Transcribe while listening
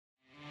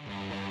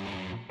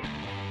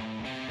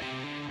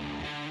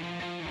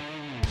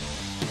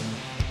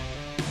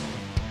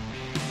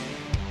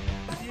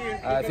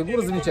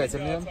Фигуры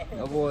замечательные.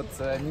 Вот.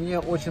 Мне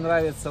очень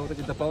нравятся вот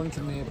эти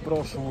дополнительные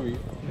про-швы.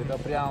 Это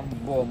прям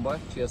бомба,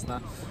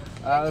 честно.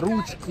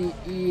 Ручки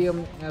и,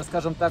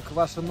 скажем так,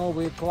 ваши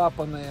новые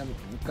клапаны,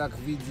 как в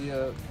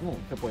виде, ну,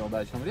 ты понял, да,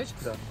 о чем речь?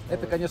 Да.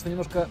 Это, конечно,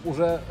 немножко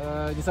уже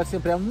не совсем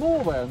прям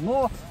новое,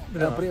 но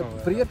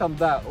при этом,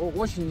 да,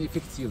 очень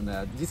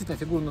эффективное. Действительно,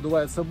 фигура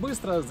надувается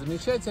быстро,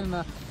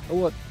 замечательно.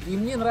 Вот. И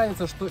мне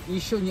нравится, что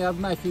еще ни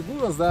одна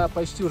фигура за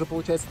почти уже,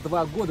 получается,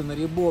 2 года на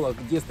реболах,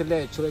 где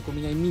стреляет человек у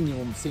меня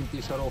минимум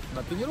 7000 шаров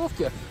на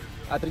тренировке,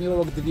 а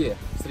тренировок 2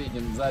 в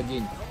среднем за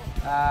день,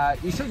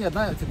 еще ни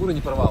одна фигура не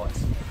порвалась.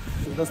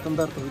 Всегда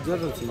стандарты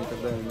выдерживаются,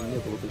 никогда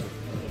нет вот этих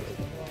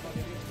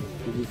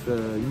каких-то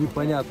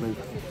непонятных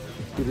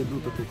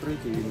передутых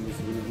укрытий или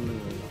несведены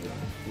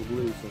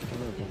углы и все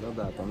остальное.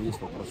 Да, там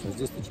есть вопрос. А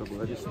здесь ты что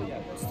говоришь, что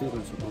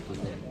действительно все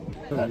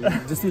круто.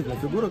 Действительно,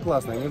 фигура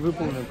классная, они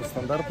выполнены по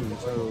стандарту,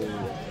 ничего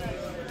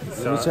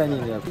замечаний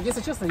нет.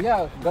 Если честно,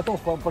 я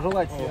готов вам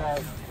пожелать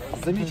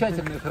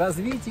замечательных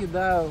развитий,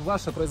 да,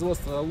 ваше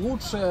производство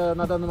лучшее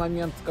на данный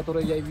момент,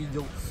 которое я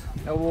видел.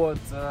 Вот,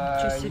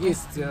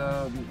 есть,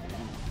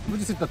 ну,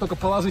 действительно, только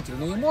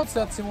положительные эмоции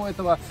от всего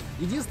этого.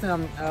 Единственное,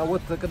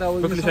 вот когда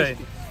вы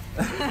мешочки...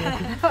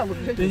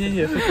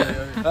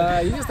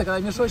 Единственное, когда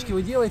мешочки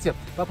вы делаете,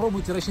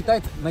 попробуйте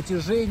рассчитать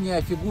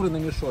натяжение фигуры на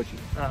мешочек.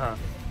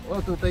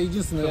 Вот это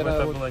единственное. Чтобы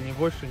это было не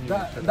больше, не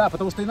меньше. Да,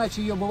 потому что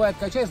иначе ее бывает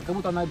качается, как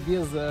будто она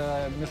без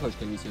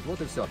мешочка висит.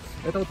 Вот и все.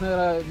 Это вот,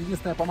 наверное,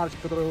 единственная помарочка,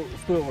 которую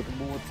стоило как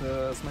бы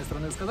вот с моей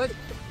стороны сказать.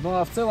 Ну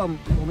а в целом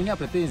у меня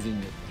претензий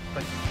нет.